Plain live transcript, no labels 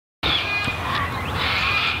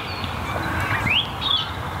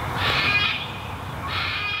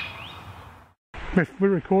We're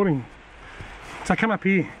recording. So come up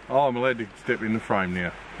here. Oh, I'm allowed to step in the frame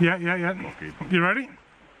now. Yeah. Okay. You ready?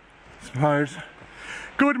 Suppose.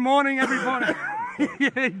 Good morning, everybody.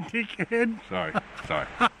 Yeah, dickhead. Sorry.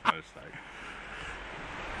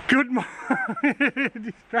 Good morning.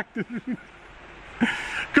 Distracted.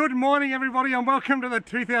 Good morning, everybody, and welcome to the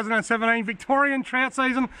 2017 Victorian trout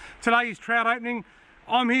season. Today is trout opening.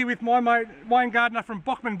 I'm here with my mate Wayne Gardner from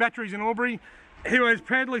Bockman Batteries in Albury, who has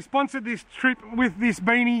proudly sponsored this trip with this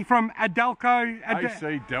beanie from Adelco.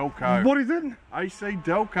 AC Delco. What is it? AC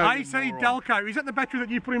Delco. AC Delco. Is that the battery that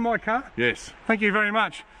you put in my car? Yes. Thank you very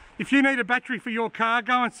much. If you need a battery for your car,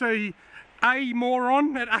 go and see a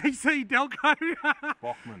moron at AC Delco.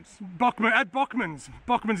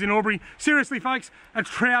 Bockman's in Albury. Seriously, folks, it's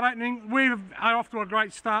trout opening. We are off to a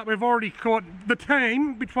great start. We've already caught the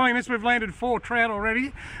team between us. We've landed 4 trout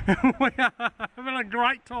already. We are having a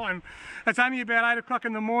great time. It's only about 8 o'clock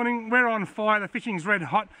in the morning. We're on fire. The fishing's red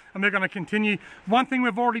hot, and we're going to continue. One thing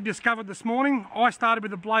we've already discovered this morning: I started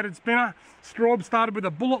with a bladed spinner. Strawbs started with a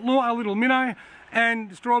bullet lure, a little minnow.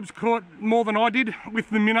 And Strawbs caught more than I did with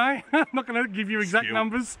the minnow. I'm not going to give you exact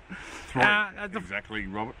numbers. Exactly,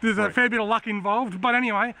 Robert. There's a fair bit of luck involved. But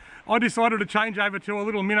anyway, I decided to change over to a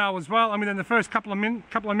little minnow as well. I mean, in the first couple of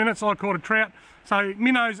minutes, I caught a trout. So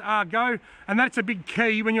minnows are go. And that's a big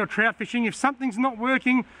key when you're trout fishing. If something's not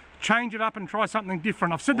working, change it up and try something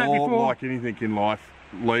different. I've said that before. Like anything in life,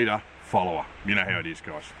 leader, follower. You know how it is,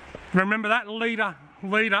 guys. Remember that, leader,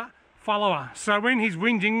 follower. So when he's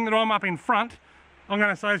whinging that I'm up in front, I'm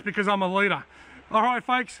going to say it's because I'm a leader. All right,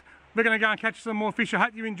 folks, we're going to go and catch some more fish. I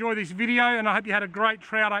hope you enjoy this video, and I hope you had a great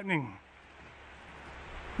trout opening.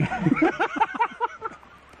 You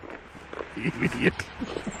idiot.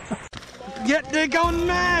 Yeah, they're going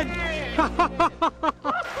mad.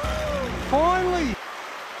 Finally.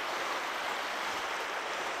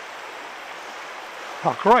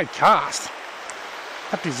 Oh, great cast.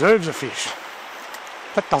 That deserves a fish.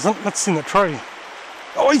 That doesn't. That's in the tree.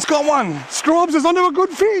 Oh, he's got one! Strawbs is onto a good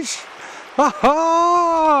fish!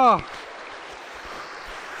 Ha-ha!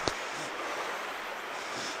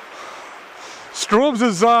 Strawbs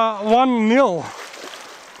is 1-0.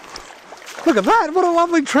 Look at that, what a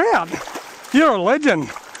lovely trout! You're a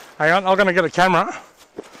legend. Hang on, I'm going to get a camera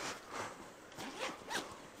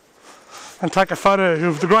and take a photo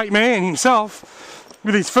of the great man himself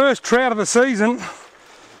with his first trout of the season.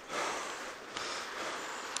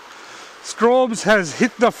 Strawbs has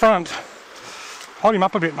hit the front. Hold him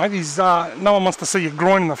up a bit, mate. He's no one wants to see your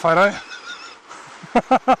groin in the photo. What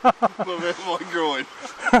about my groin?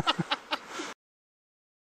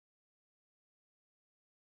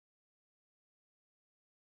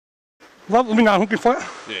 Let me know, hooking for you.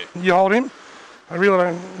 Yeah. You hold him. I really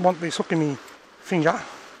don't want this hook in my finger.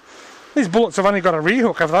 These bullets have only got a rear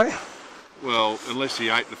hook, have they? Well, unless he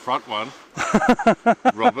ate the front one,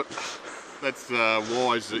 Robert. That's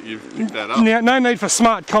wise that you've picked that up. Now, no need for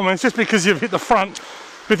smart comments just because you've hit the front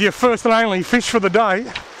with your first and only fish for the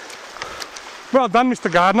day. Well done, Mr.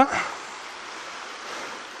 Gardner.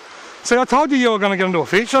 See, I told you you were going to get into a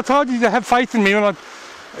fish. I told you to have faith in me when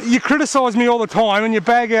you criticise me all the time and you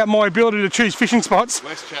bag out my ability to choose fishing spots.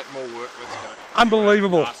 Less chat, more work. Let's go.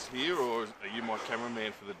 Unbelievable. Us here, or are you my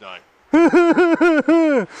cameraman for the day?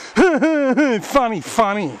 Funny.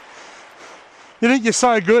 You think you're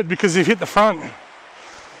so good because you've hit the front.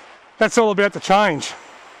 That's all about to change.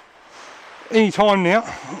 Any time now,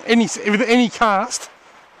 with any cast,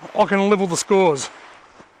 I can level the scores.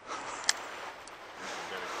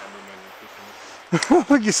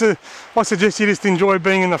 I suggest you just enjoy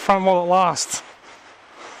being in the front while it lasts.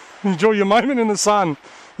 Enjoy your moment in the sun.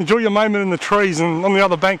 Enjoy your moment in the trees and on the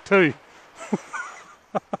other bank too.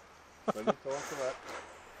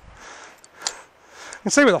 You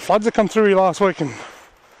can see where the floods have come through here last week and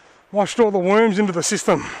washed all the worms into the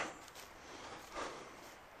system.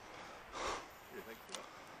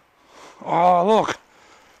 Oh look,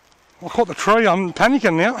 I caught the tree, I'm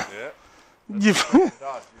panicking now. Yeah. You You've, don't work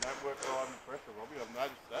well under pressure, Robbie, I've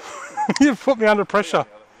noticed that. you've put me under pressure.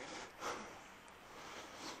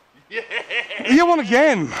 Yeah. You want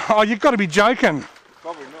again? Oh, you've got to be joking.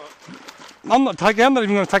 Probably not. I'm not even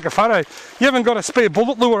going to take a photo. You haven't got a spare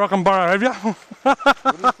bullet lure I can borrow, have you?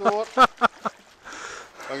 Wouldn't have thought.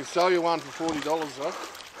 I can sell you one for $40 though.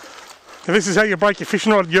 So this is how you break your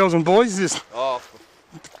fishing rod, girls and boys. Oh.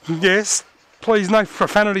 Yes. Please, no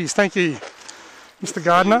profanities, thank you, Mr.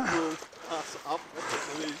 Gardner.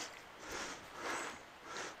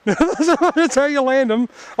 That's how you land them.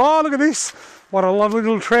 Oh, look at this. What a lovely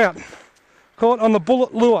little trout. Caught on the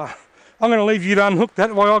bullet lure. I'm going to leave you to unhook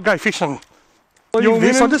that while I go fishing.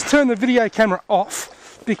 I'll just turn the video camera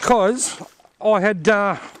off because I had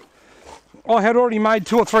already made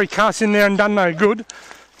 2 or 3 casts in there and done no good.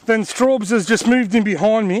 Then Strawbs has just moved in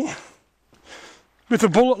behind me with a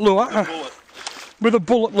bullet lure. With a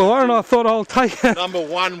bullet lure, and I thought I'll take it. Number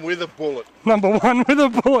 1 with a bullet. Number 1 with a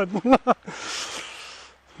bullet.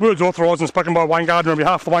 Words authorised and spoken by Wayne Gardner on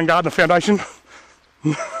behalf of the Wayne Gardner Foundation.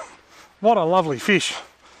 What a lovely fish.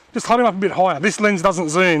 Just hold him up a bit higher. This lens doesn't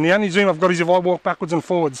zoom. The only zoom I've got is if I walk backwards and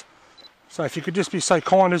forwards. So if you could just be so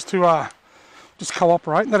kind as to just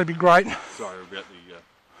cooperate, that'd be great. Sorry about the,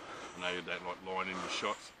 I know you don't like lying in your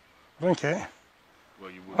shots. I don't care. Well,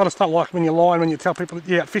 you would. I just don't like when you're lying, when you tell people that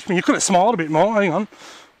you outfished me. You could have smiled a bit more, hang on.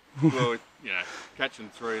 Well, you know, catching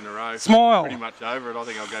 3 in a row. Smile. Pretty much over it. I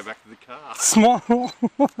think I'll go back to the car. Smile.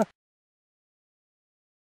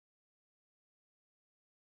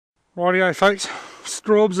 Rightio folks,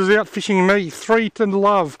 Strawbs is out fishing me, 3 to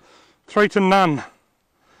love, 3 to none.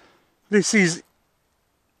 This is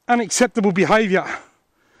unacceptable behaviour.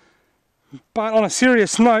 But on a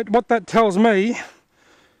serious note, what that tells me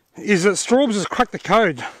is that Strawbs has cracked the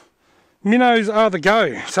code. Minnows are the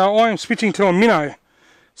go, so I am switching to a minnow.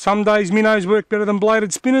 Some days minnows work better than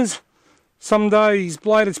bladed spinners. Some days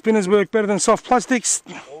bladed spinners work better than soft plastics.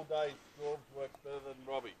 All day Strawbs works better than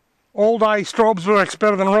Robbie. All day Strawbs works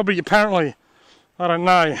better than Robbie, apparently. I don't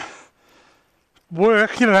know.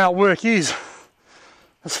 Work, you don't know what work is.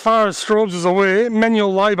 As far as Strawbs is aware,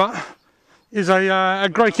 manual labour is a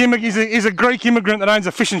Greek immigrant that owns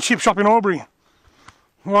a fish and chip shop in Albury.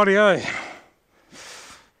 Rightio.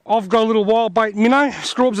 I've got a little Wildbait minnow.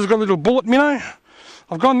 Strawbs has got a little bullet minnow.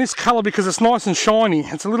 I've gone this colour because it's nice and shiny.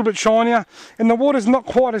 It's a little bit shinier and the water's not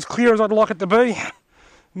quite as clear as I'd like it to be.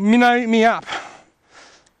 Minnow me up.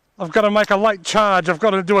 I've got to make a late charge. I've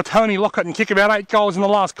got to do a Tony Lockett and kick about 8 goals in the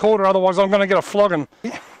last quarter, otherwise I'm going to get a flogging.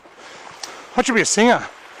 I should be a singer.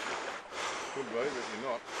 Could be, but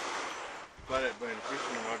you're not. Played out being a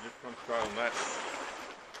fisherman, I just concentrate on that.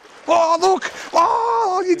 Oh look!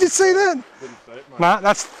 Oh, you did see that? Didn't see it, mate. Nah,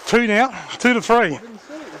 that's 2 now. 2 to 3. I didn't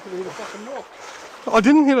see it, you could hit a fucking rock. I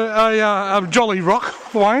didn't hit a jolly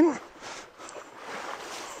rock, Wayne.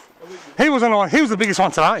 He was the biggest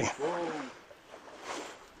one today. Whoa.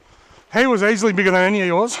 He was easily bigger than any of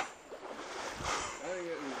yours. I think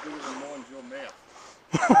it was bigger than mine's your mouth.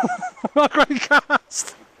 Not a great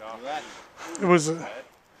cast. That. It was.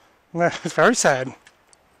 It's very sad. Oh,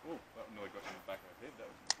 that nearly got in the back of my head. That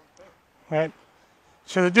was Right.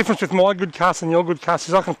 So the difference with my good cast and your good cast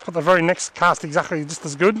is I can put the very next cast exactly just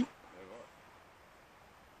as good. yeah, right.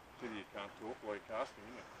 Pity you can't talk while you're casting,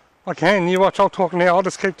 isn't it? I can. You watch. I'll talk now. I'll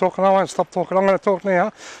just keep talking. I won't stop talking. I'm going to talk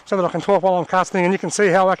now so that I can talk while I'm casting, and you can see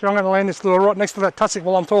how accurate. I'm going to land this lure right next to that tussock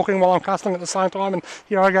while I'm talking, while I'm casting at the same time. And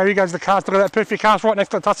here I go. Here goes the cast. Look at that perfect cast right next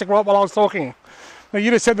to the tussock right while I was talking. Now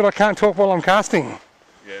you just said that I can't talk while I'm casting.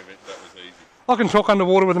 Yeah, but that was easy. I can talk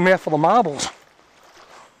underwater with a mouthful of marbles.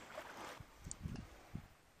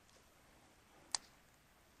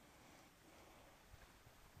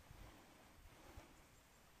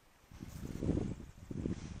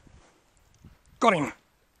 Got him.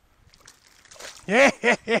 Yeah.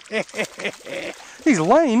 He's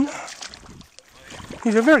lean.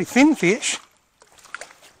 He's a very thin fish.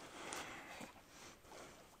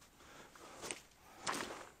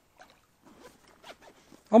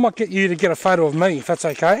 I might get you to get a photo of me if that's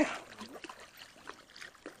okay.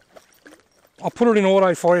 I'll put it in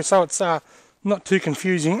auto for you so it's not too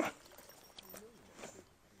confusing.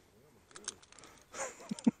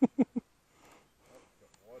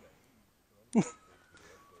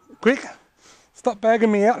 Quick, stop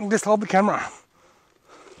bagging me out and just hold the camera.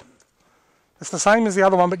 It's the same as the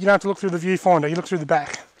other one, but you don't have to look through the viewfinder, you look through the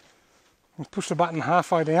back. And push the button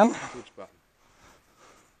halfway down. Which button?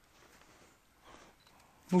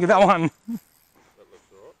 Look at that one. That looks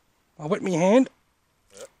alright. I'll wet my hand.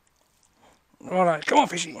 Yep. Righto, come on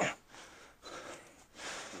fishy.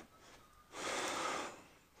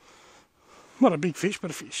 Not a big fish,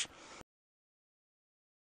 but a fish.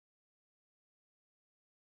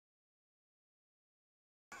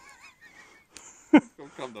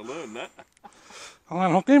 I've come to learn that. I'll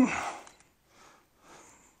unhook him.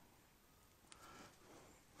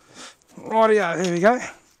 Rightio, there we go.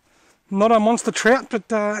 Not a monster trout,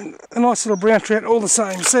 but a nice little brown trout all the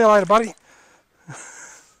same. See you later, buddy.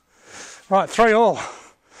 Right, 3 all.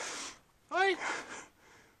 Hey!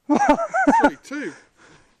 3-2.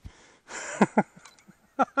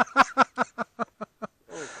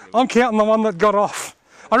 I'm counting the one that got off.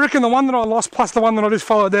 I reckon the one that I lost plus the one that I just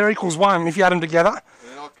followed there equals 1 if you add them together.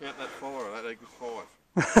 Yeah, I'll count that 4, that equals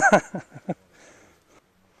 5.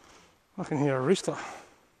 I can hear a rooster.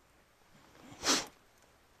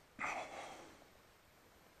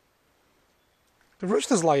 Do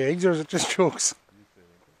roosters lay eggs or is it just chooks?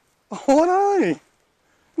 Oh, I know.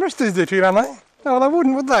 Roosters do too, don't they? No, they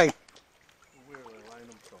wouldn't, would they? Where are they laying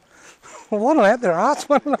them from? Well, I don't know, out their arse,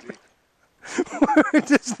 won't they? Where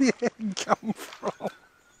does the egg come from?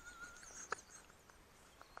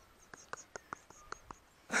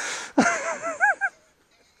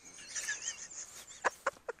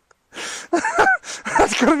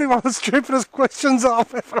 That's got to be one of the stupidest questions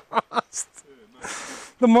I've ever asked.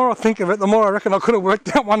 The more I think of it, the more I reckon I could have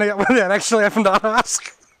worked out one out without actually having to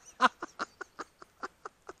ask.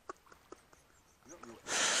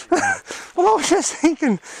 Well, I was just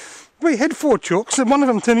thinking, we had 4 chooks and one of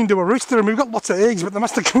them turned into a rooster and we've got lots of eggs, but they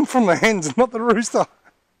must have come from the hens, not the rooster.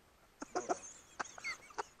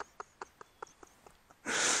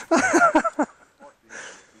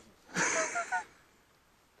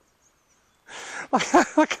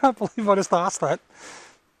 I can't believe I just asked that.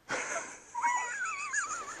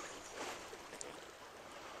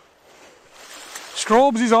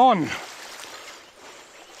 Strawbs is on.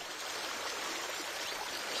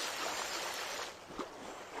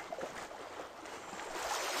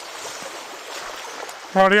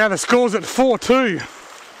 Rightio, the score's at 4-2.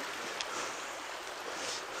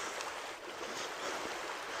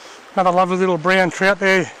 Another lovely little brown trout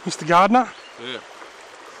there, Mr. Gardner. Yeah.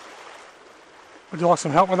 Would you like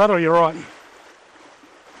some help with that, or are you right?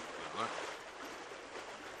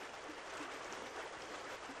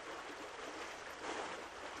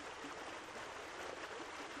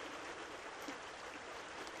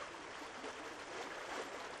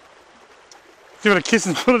 Give it a kiss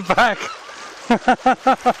and put it back.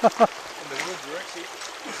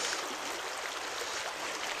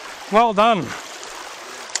 Well done.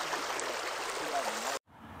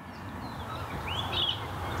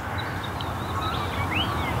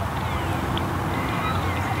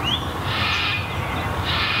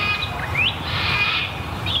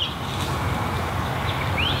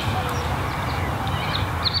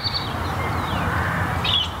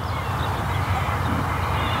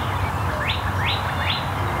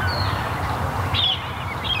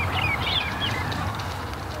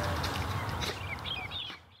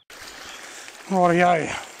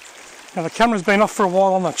 Rightio. Now the camera's been off for a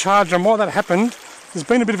while on the charger, and while that happened, there's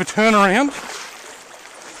been a bit of a turnaround.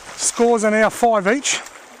 Scores are now 5 each.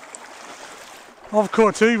 I've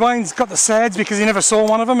caught 2. Wayne's got the sads because he never saw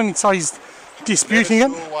one of them, and so he's disputing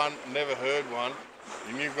never it. Saw one, never heard one,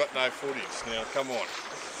 and you've got no footage. Now, come on.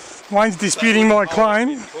 Wayne's disputing my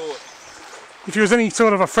claim. If he was any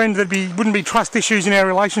sort of a friend, wouldn't be trust issues in our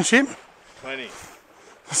relationship. Plenty.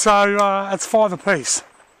 So it's 5 apiece.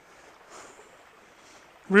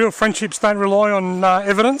 Real friendships don't rely on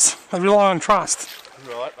evidence, they rely on trust.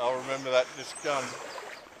 Right, I'll remember that this gun.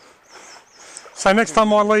 So next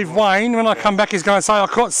time I leave Wayne, when I come back he's going to say I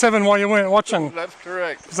caught 7 while you weren't watching. That's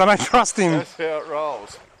correct. Because I don't trust him. That's how it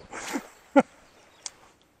rolls.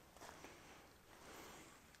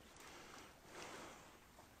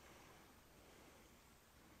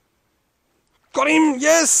 Got him!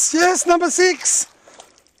 Yes! Yes! Number 6!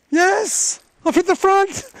 Yes! I've hit the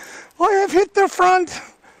front! I have hit the front!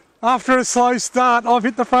 After a slow start, I've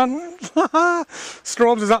hit the front.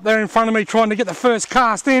 Strawbs is up there in front of me trying to get the first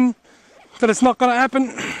cast in, but it's not going to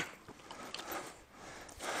happen.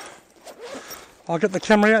 I'll get the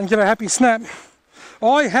camera out and get a happy snap.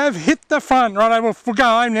 I have hit the front. Right, we'll go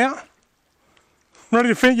home now. Ready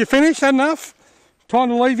to finish? You finished? Had enough? Time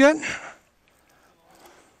to leave yet?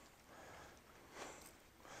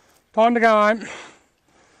 Time to go home.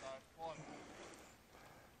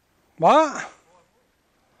 What?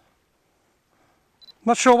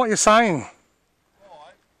 Not sure what you're saying.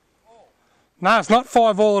 No, it's not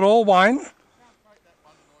 5 all at all, Wayne.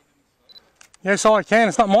 Yes, I can.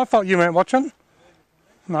 It's not my fault you weren't watching.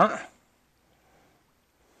 No.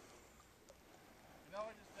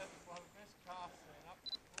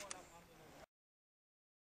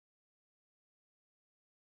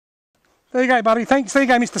 There you go, buddy. Thanks. There you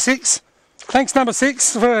go, Mr. 6. Thanks, number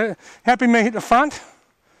 6, for helping me hit the front.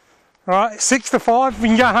 Right, 6-5. We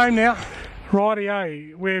can go home now.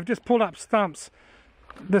 Rightio, we've just pulled up stumps.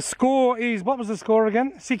 The score is, what was the score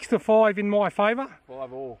again? 6-5 in my favour.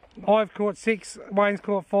 5 all. I've caught 6, Wayne's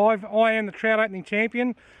caught 5. I am the trout opening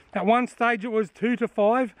champion. At one stage it was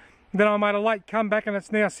 2-5. Then I made a late comeback and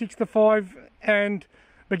it's now 6-5. And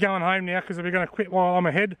we're going home now because we're going to quit while I'm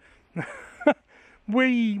ahead.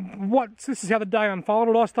 This is how the day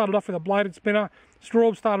unfolded. I started off with a bladed spinner.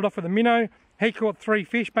 Strawbs started off with a minnow. He caught 3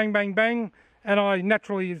 fish, bang, bang, bang. And I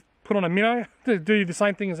naturally put on a minnow to do the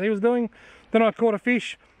same thing as he was doing. Then I caught a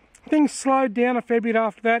fish. things slowed down a fair bit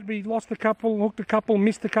after that. We lost a couple, hooked a couple,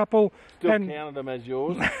 missed a couple. Still counted them as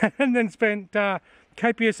yours. And then spent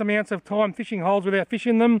copious amounts of time fishing holes without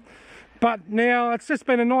fishing them. But now it's just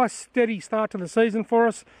been a nice steady start to the season for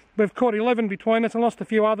us. We've caught 11 between us and lost a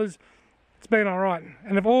few others. It's been alright.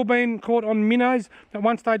 And they've all been caught on minnows. At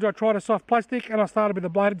one stage I tried a soft plastic and I started with a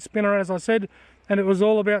bladed spinner, as I said, and it was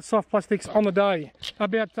all about soft plastics on the day.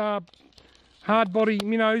 About hard body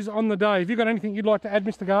minnows on the day. Have you got anything you'd like to add,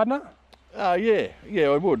 Mr. Gardner? Yeah,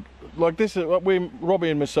 I would. Like this, Robbie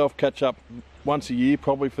and myself catch up once a year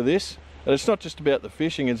probably for this. And it's not just about the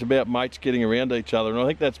fishing, it's about mates getting around each other, and I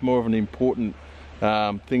think that's more of an important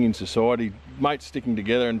thing in society. Mates sticking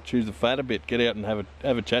together and choose the fat a bit, get out and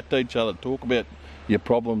have a chat to each other, talk about your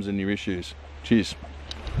problems and your issues. Cheers.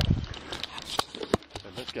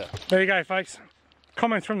 Let's go. There you go, folks.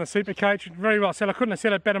 Comments from the super coach, very well said. I couldn't have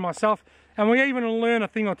said it better myself. And we even learn a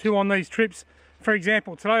thing or two on these trips. For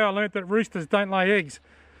example, today I learnt that roosters don't lay eggs.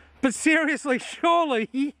 But seriously,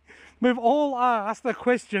 surely we've all asked the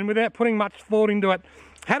question without putting much thought into it.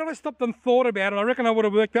 Had I stopped and thought about it, I reckon I would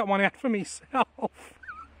have worked that one out for myself.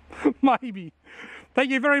 Maybe.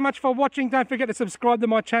 Thank you very much for watching. Don't forget to subscribe to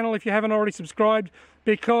my channel if you haven't already subscribed,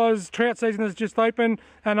 because trout season has just opened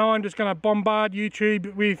and I'm just going to bombard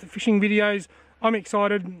YouTube with fishing videos. I'm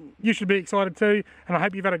excited. You should be excited too, and I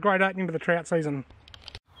hope you've had a great opening to the trout season.